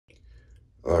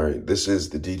All right, this is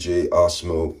the DJI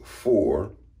OSMO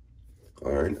 4.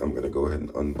 All right, I'm gonna go ahead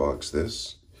and unbox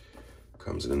this.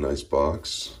 Comes in a nice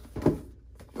box.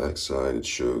 Backside, it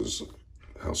shows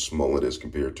how small it is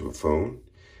compared to a phone,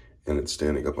 and it's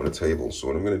standing up on a table. So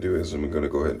what I'm gonna do is I'm gonna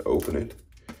go ahead and open it.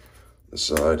 The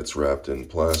side, it's wrapped in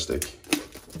plastic.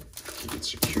 Keep it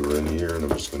secure in here, and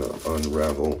I'm just gonna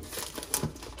unravel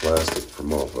the plastic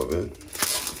from off of it.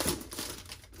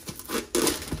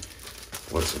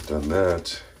 Once I've done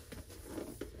that,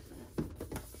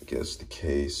 I guess the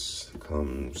case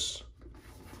just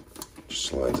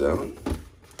slides out.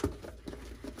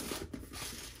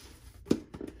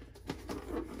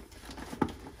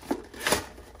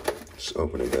 Just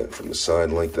opening that from the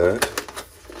side like that.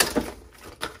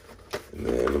 And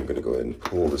then I'm gonna go ahead and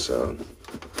pull this out.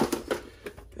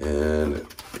 And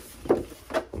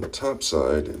on the top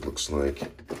side, it looks like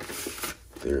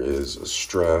there is a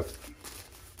strap.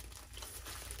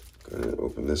 Gonna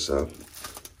open this up.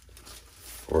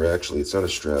 Or actually, it's not a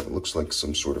strap. It looks like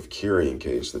some sort of carrying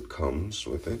case that comes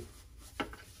with it.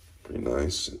 Pretty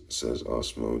nice. It says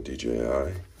Osmo DJI.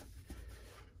 A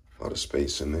lot of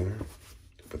space in there.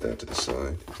 Put that to the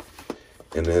side.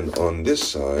 And then on this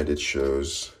side, it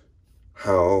shows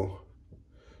how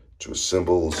to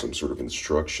assemble, some sort of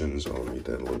instructions. I'll read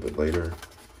that a little bit later.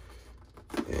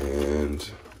 And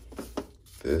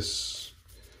this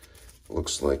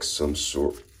looks like some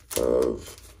sort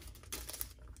of,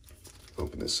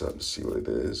 open this up to see what it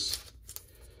is.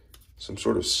 Some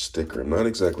sort of sticker. I'm not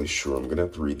exactly sure. I'm gonna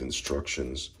have to read the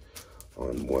instructions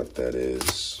on what that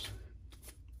is.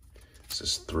 This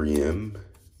is 3M.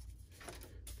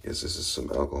 Yes, this is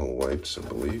some alcohol wipes, I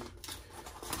believe.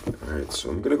 All right, so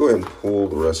I'm gonna go ahead and pull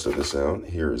the rest of this out.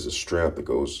 Here is a strap that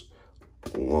goes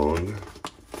along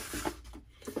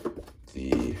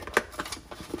the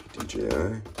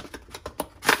DJI.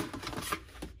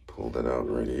 Pull that out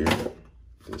right here.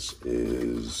 This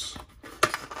is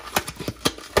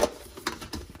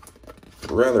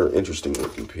a rather interesting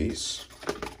looking piece.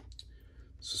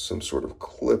 This is some sort of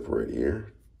clip right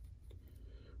here.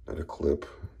 Not a clip,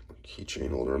 keychain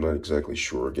holder. I'm not exactly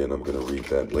sure. Again, I'm going to read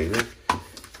that later.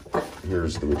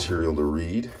 Here's the material to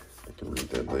read. I can read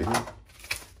that later.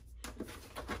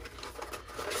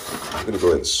 I'm going to go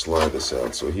ahead and slide this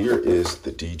out. So here is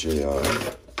the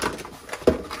DJI.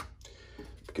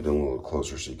 Get in a little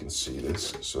closer so you can see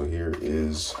this. So here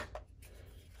is,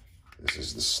 this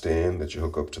is the stand that you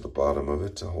hook up to the bottom of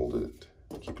it to hold it,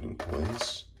 keep it in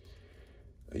place.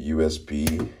 A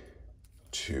USB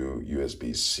to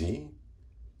USB-C.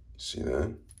 See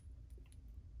that?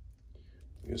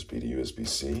 USB to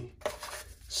USB-C.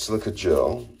 Silica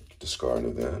gel, discard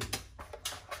of that.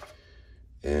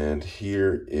 And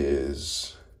here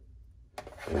is,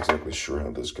 I'm not exactly sure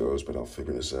how this goes, but I'll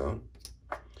figure this out.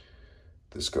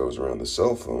 This goes around the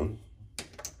cell phone.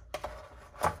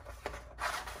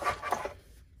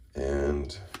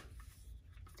 And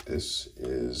this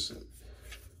is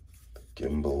the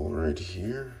gimbal right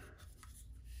here.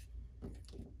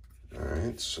 All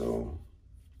right, so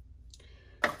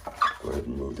go ahead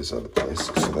and move this out of place.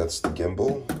 So that's the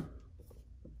gimbal.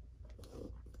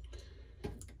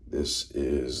 This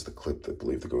is the clip that I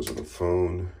believe that goes on the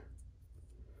phone.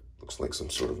 Looks like some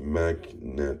sort of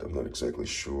magnet. I'm not exactly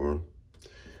sure.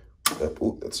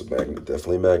 That's a magnet,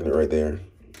 definitely a magnet right there.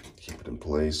 Keep it in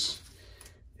place.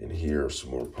 And here are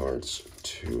some more parts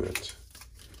to it.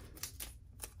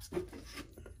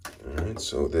 All right,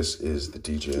 so this is the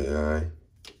DJI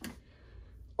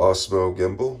OSMO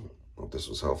gimbal. Hope this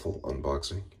was helpful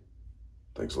unboxing.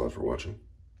 Thanks a lot for watching.